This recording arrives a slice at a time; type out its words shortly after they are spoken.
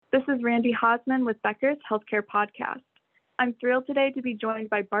This is Randy Hosman with Becker's Healthcare Podcast. I'm thrilled today to be joined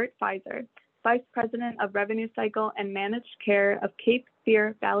by Bart Fizer, Vice President of Revenue Cycle and Managed Care of Cape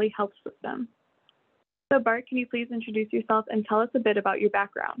Fear Valley Health System. So Bart, can you please introduce yourself and tell us a bit about your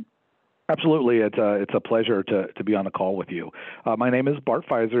background? Absolutely. It's a pleasure to be on the call with you. My name is Bart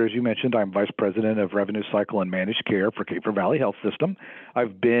Fizer. As you mentioned, I'm Vice President of Revenue Cycle and Managed Care for Cape Fear Valley Health System.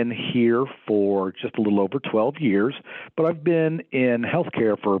 I've been here for just a little over 12 years, but I've been in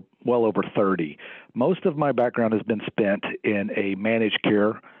healthcare for well over 30. Most of my background has been spent in a managed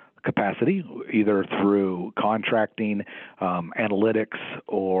care capacity, either through contracting, analytics,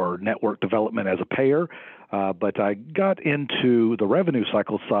 or network development as a payer. But I got into the revenue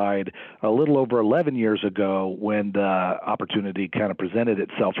cycle side a little over 11 years ago when the opportunity kind of presented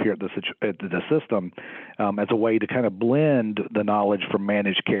itself here at the system as a way to kind of blend the knowledge from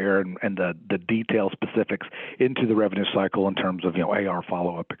managed care and the detail specifics into the revenue cycle in terms of AR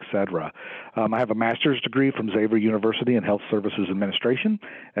follow-up, et cetera. I have a master's degree from Xavier University in Health Services Administration,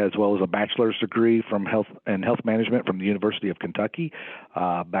 as well as a bachelor's degree from Health Management from the University of Kentucky.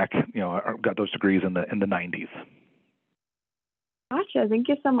 I got those degrees in the 90s. Gotcha. Thank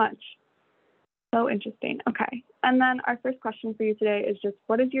you so much. So interesting. Okay. And then our first question for you today is just,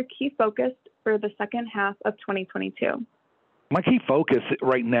 what is your key focus for the second half of 2022? My key focus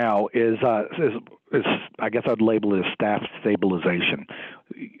right now is I guess I'd label it as staff stabilization.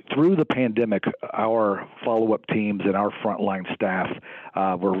 Through the pandemic, our follow-up teams and our frontline staff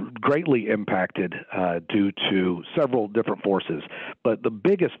were greatly impacted due to several different forces. But the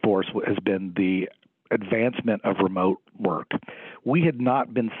biggest force has been the advancement of remote work. We had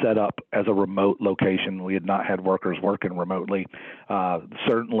not been set up as a remote location. We had not had workers working remotely.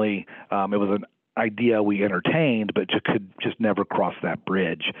 Certainly, it was an idea we entertained, but could just never cross that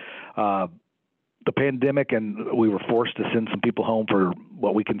bridge. The pandemic, and we were forced to send some people home for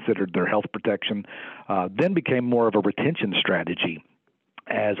what we considered their health protection, then became more of a retention strategy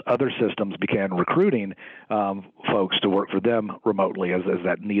as other systems began recruiting folks to work for them remotely as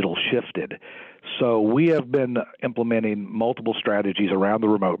that needle shifted. So we have been implementing multiple strategies around the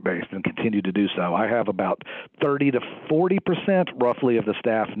remote base and continue to do so. I have about 30 to 40% roughly of the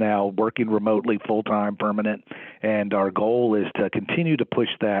staff now working remotely, full-time, permanent, and our goal is to continue to push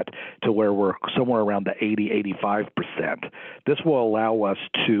that to where we're somewhere around the 80-85%. This will allow us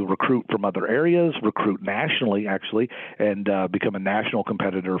to recruit from other areas, recruit nationally actually, and become a national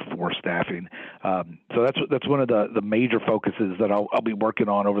competitor for staffing. So that's one of the major focuses that I'll be working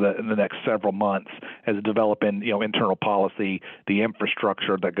on over in the next several months, as developing internal policy, the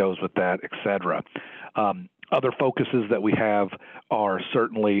infrastructure that goes with that, et cetera. Other focuses that we have are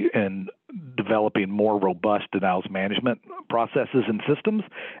certainly in developing more robust denials management processes and systems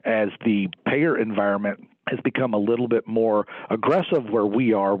as the payer environment has become a little bit more aggressive where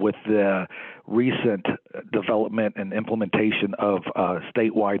we are with the recent development and implementation of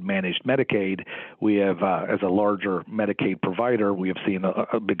statewide managed Medicaid. We have, as a larger Medicaid provider, we have seen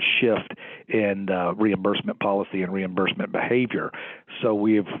a big shift in reimbursement policy and reimbursement behavior. So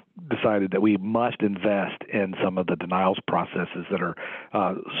we have decided that we must invest in some of the denials processes that are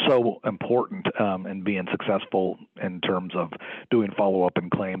so important in being successful in terms of doing follow-up and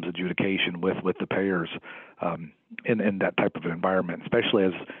claims adjudication with the payers in that type of environment, especially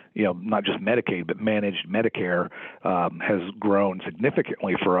as, not just Medicaid, but managed Medicare has grown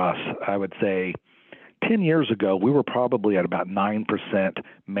significantly for us. I would say 10 years ago, we were probably at about 9%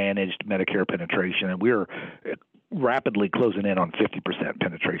 managed Medicare penetration, and we're rapidly closing in on 50%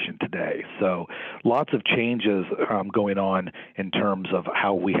 penetration today. So lots of changes going on in terms of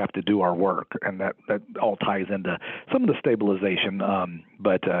how we have to do our work, and that all ties into some of the stabilization,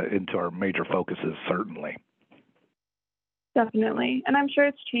 but into our major focuses certainly. Definitely. And I'm sure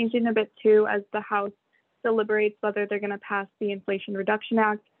it's changing a bit too as the House deliberates whether they're going to pass the Inflation Reduction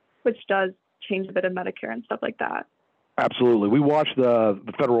Act, which does change a bit of Medicare and stuff like that. Absolutely. We watch the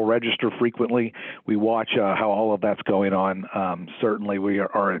Federal Register frequently. We watch how all of that's going on. Certainly,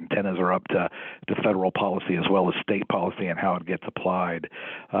 our antennas are up to federal policy as well as state policy and how it gets applied.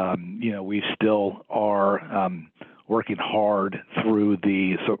 We still are working hard through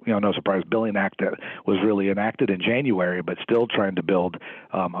no surprise, Billing Act that was really enacted in January, but still trying to build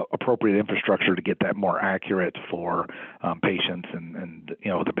appropriate infrastructure to get that more accurate for patients and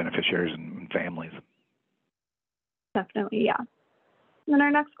the beneficiaries and families. Definitely, yeah. And then our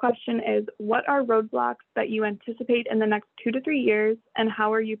next question is, what are roadblocks that you anticipate in the next 2 to 3 years, and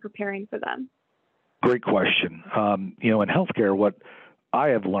how are you preparing for them? Great question. In healthcare, what I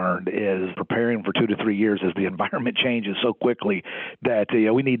have learned is preparing for 2 to 3 years as the environment changes so quickly that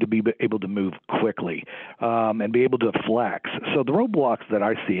we need to be able to move quickly and be able to flex. So the roadblocks that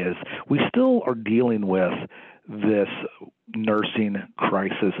I see is we still are dealing with this nursing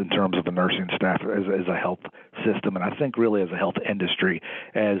crisis in terms of the nursing staff as a health system, and I think really as a health industry,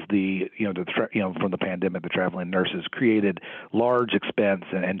 as from the pandemic, the traveling nurses created large expense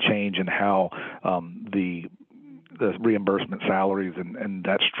and change in how the reimbursement salaries and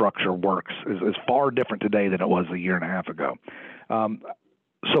that structure works is far different today than it was a year and a half ago.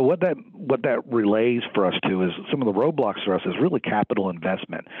 So what that relays for us to is some of the roadblocks for us is really capital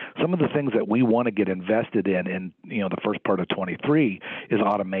investment. Some of the things that we want to get invested in the first part of 23 is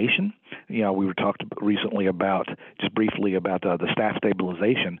automation. We were talked recently just briefly about the staff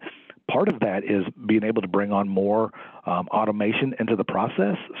stabilization. Part of that is being able to bring on more automation into the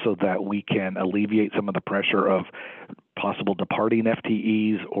process so that we can alleviate some of the pressure of possible departing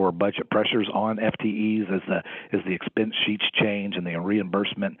FTEs or budget pressures on FTEs as the expense sheets change and the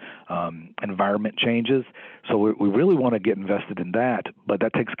reimbursement environment changes. So we really want to get invested in that, but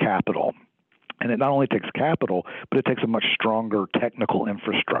that takes capital. And it not only takes capital, but it takes a much stronger technical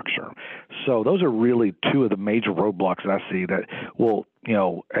infrastructure. So those are really two of the major roadblocks that I see that will,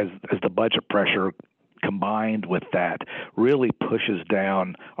 as the budget pressure combined with that really pushes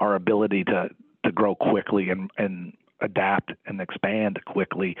down our ability to grow quickly and adapt and expand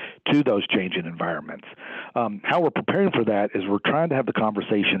quickly to those changing environments. How we're preparing for that is we're trying to have the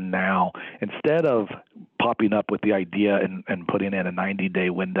conversation now instead of popping up with the idea and putting in a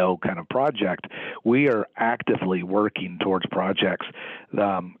 90-day window kind of project. We are actively working towards projects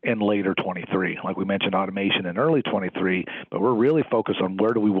in later 23. Like we mentioned, automation in early 23, but we're really focused on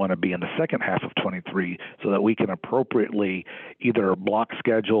where do we want to be in the second half of 23 so that we can appropriately either block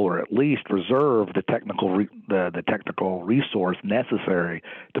schedule or at least reserve the technical resource necessary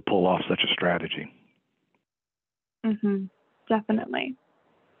to pull off such a strategy. Mm-hmm. Definitely.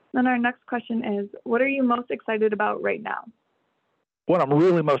 Then our next question is, what are you most excited about right now? What I'm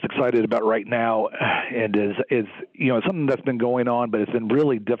really most excited about right now and is something that's been going on, but it's been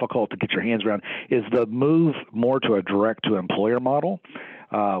really difficult to get your hands around, is the move more to a direct-to-employer model.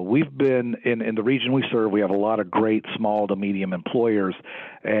 We've been in the region we serve. We have a lot of great small to medium employers,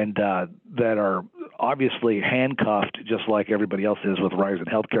 and that are obviously handcuffed, just like everybody else is, with rising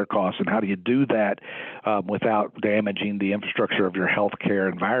healthcare costs. And how do you do that without damaging the infrastructure of your healthcare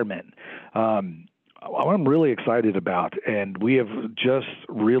environment? I'm really excited about, and we have just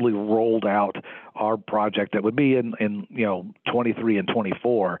really rolled out our project that would be in 23 and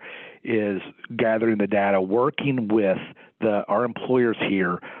 24, is gathering the data, working with our employers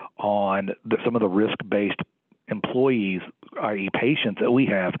here on some of the risk-based employees, i.e. patients that we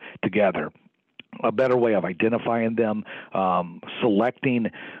have together. A better way of identifying them, selecting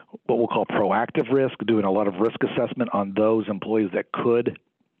what we'll call proactive risk, doing a lot of risk assessment on those employees that could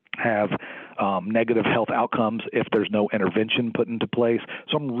have negative health outcomes if there's no intervention put into place.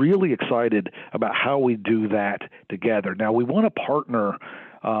 So I'm really excited about how we do that together. Now, we want to partner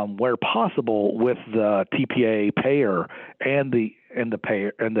where possible with the TPA payer and the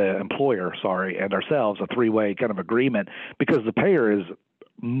payer and the employer, and ourselves, a three-way kind of agreement, because the payer is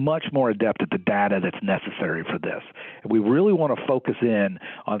much more adept at the data that's necessary for this. And we really want to focus in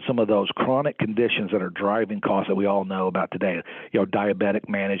on some of those chronic conditions that are driving costs that we all know about today. Diabetic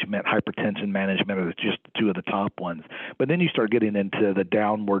management, hypertension management are just two of the top ones. But then you start getting into the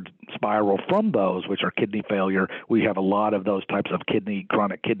downward spiral from those, which are kidney failure. We have a lot of those types of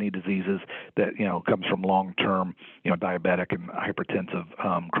chronic kidney diseases that, comes from long-term, diabetic and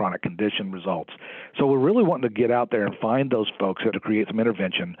hypertensive chronic condition results. So we're really wanting to get out there and find those folks that to create some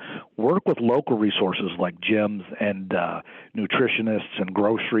intervention, work with local resources like gyms and nutritionists and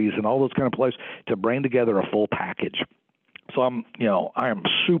groceries and all those kind of places to bring together a full package. So I am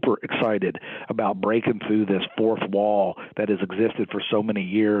super excited about breaking through this fourth wall that has existed for so many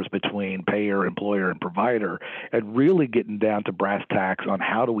years between payer, employer, and provider, and really getting down to brass tacks on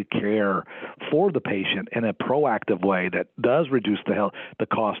how do we care for the patient in a proactive way that does reduce the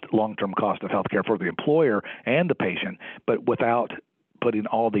long-term cost of healthcare for the employer and the patient, but without putting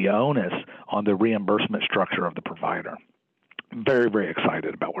all the onus on the reimbursement structure of the provider. Very, very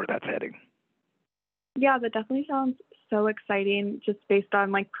excited about where that's heading. Yeah, that definitely sounds so exciting, just based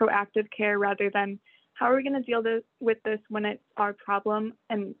on proactive care rather than how are we going to deal with this when it's our problem,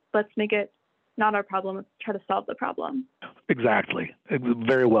 and let's make it not our problem, let's try to solve the problem. Exactly.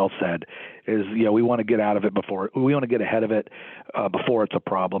 Very well said. Is we want to get out of it we want to get ahead of it before it's a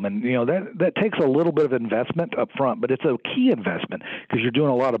problem, and that takes a little bit of investment up front, but it's a key investment because you're doing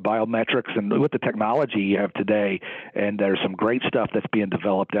a lot of biometrics and with the technology you have today, and there's some great stuff that's being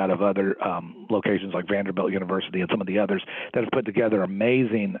developed out of other locations like Vanderbilt University and some of the others that have put together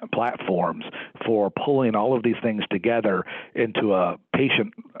amazing platforms for pulling all of these things together into a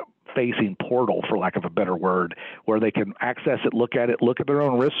patient-facing portal, for lack of a better word, where they can access it, look at their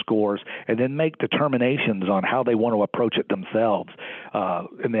own risk scores, and then make determinations on how they want to approach it themselves.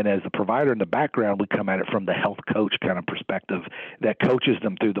 And then as the provider in the background, we come at it from the health coach kind of perspective that coaches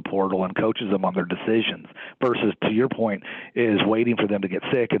them through the portal and coaches them on their decisions versus, to your point, is waiting for them to get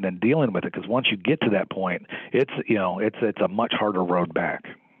sick and then dealing with it. Because once you get to that point, it's a much harder road back.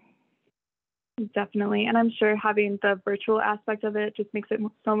 Definitely. And I'm sure having the virtual aspect of it just makes it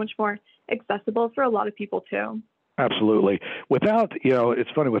so much more accessible for a lot of people too. Absolutely. Without, it's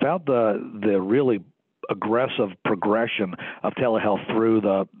funny, without the really aggressive progression of telehealth through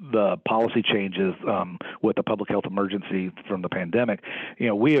the policy changes with the public health emergency from the pandemic,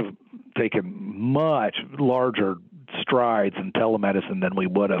 we have taken much larger strides in telemedicine than we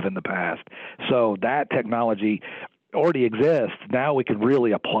would have in the past. So that technology already exists. Now we can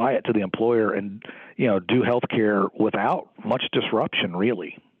really apply it to the employer and, do healthcare without much disruption,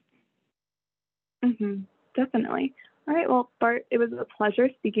 really. Mm-hmm. Definitely. All right. Well, Bart, it was a pleasure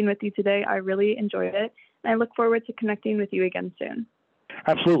speaking with you today. I really enjoyed it, and I look forward to connecting with you again soon.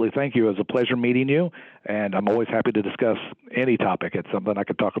 Absolutely. Thank you. It was a pleasure meeting you, and I'm always happy to discuss any topic. It's something I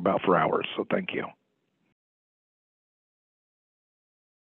could talk about for hours, so thank you.